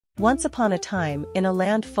Once upon a time, in a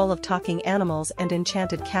land full of talking animals and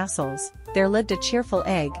enchanted castles, there lived a cheerful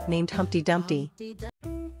egg named Humpty Dumpty.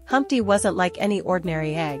 Humpty wasn't like any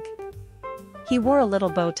ordinary egg. He wore a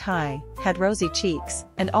little bow tie, had rosy cheeks,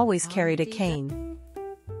 and always carried a cane.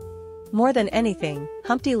 More than anything,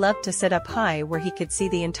 Humpty loved to sit up high where he could see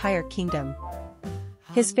the entire kingdom.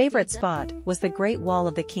 His favorite spot was the great wall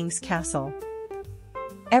of the king's castle.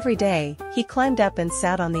 Every day, he climbed up and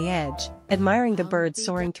sat on the edge, admiring the birds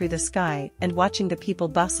soaring through the sky and watching the people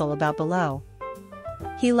bustle about below.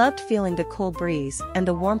 He loved feeling the cool breeze and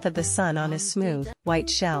the warmth of the sun on his smooth, white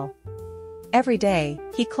shell. Every day,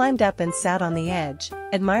 he climbed up and sat on the edge,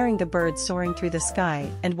 admiring the birds soaring through the sky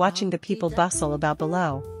and watching the people bustle about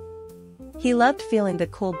below. He loved feeling the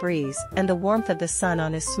cool breeze and the warmth of the sun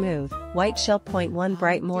on his smooth, white shell. One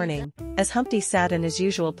bright morning, as Humpty sat in his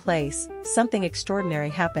usual place, something extraordinary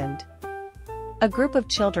happened. A group of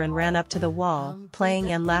children ran up to the wall,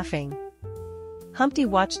 playing and laughing. Humpty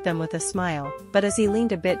watched them with a smile, but as he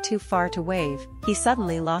leaned a bit too far to wave, he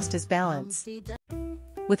suddenly lost his balance.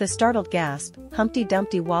 With a startled gasp, Humpty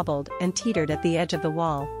Dumpty wobbled and teetered at the edge of the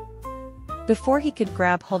wall. Before he could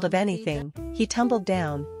grab hold of anything, he tumbled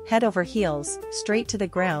down, head over heels, straight to the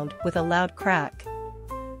ground with a loud crack.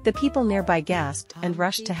 The people nearby gasped and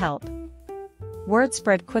rushed to help. Word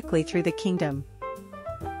spread quickly through the kingdom.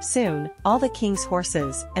 Soon, all the king's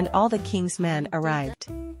horses and all the king's men arrived.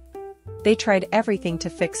 They tried everything to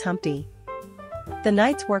fix Humpty. The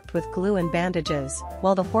knights worked with glue and bandages,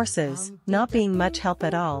 while the horses, not being much help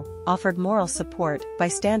at all, offered moral support by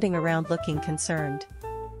standing around looking concerned.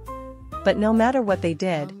 But no matter what they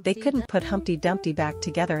did, they couldn't put Humpty Dumpty back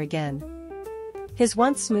together again. His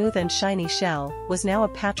once smooth and shiny shell was now a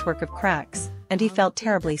patchwork of cracks, and he felt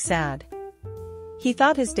terribly sad. He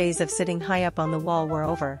thought his days of sitting high up on the wall were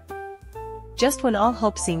over. Just when all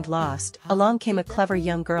hope seemed lost, along came a clever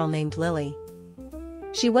young girl named Lily.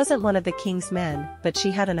 She wasn't one of the king's men, but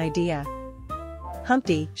she had an idea.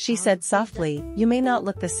 "Humpty," she said softly, "you may not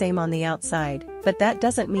look the same on the outside, but that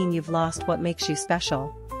doesn't mean you've lost what makes you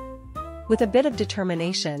special." With a bit of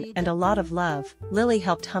determination and a lot of love, Lily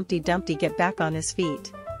helped Humpty Dumpty get back on his feet.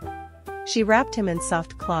 She wrapped him in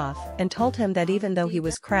soft cloth and told him that even though he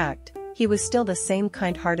was cracked, he was still the same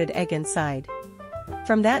kind-hearted egg inside.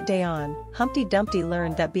 From that day on, Humpty Dumpty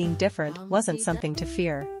learned that being different wasn't something to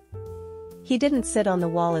fear. He didn't sit on the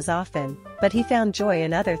wall as often, but he found joy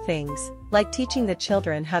in other things, like teaching the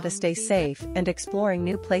children how to stay safe and exploring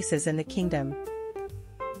new places in the kingdom.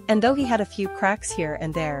 And though he had a few cracks here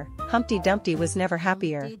and there, Humpty Dumpty was never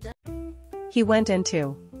happier. He went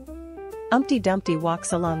into. Humpty Dumpty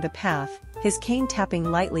walks along the path, his cane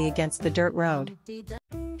tapping lightly against the dirt road.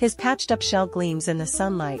 His patched-up shell gleams in the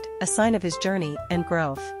sunlight, a sign of his journey and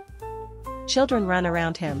growth. Children run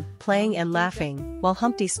around him, playing and laughing, while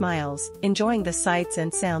Humpty smiles, enjoying the sights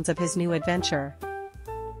and sounds of his new adventure.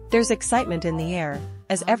 There's excitement in the air,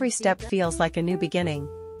 as every step feels like a new beginning.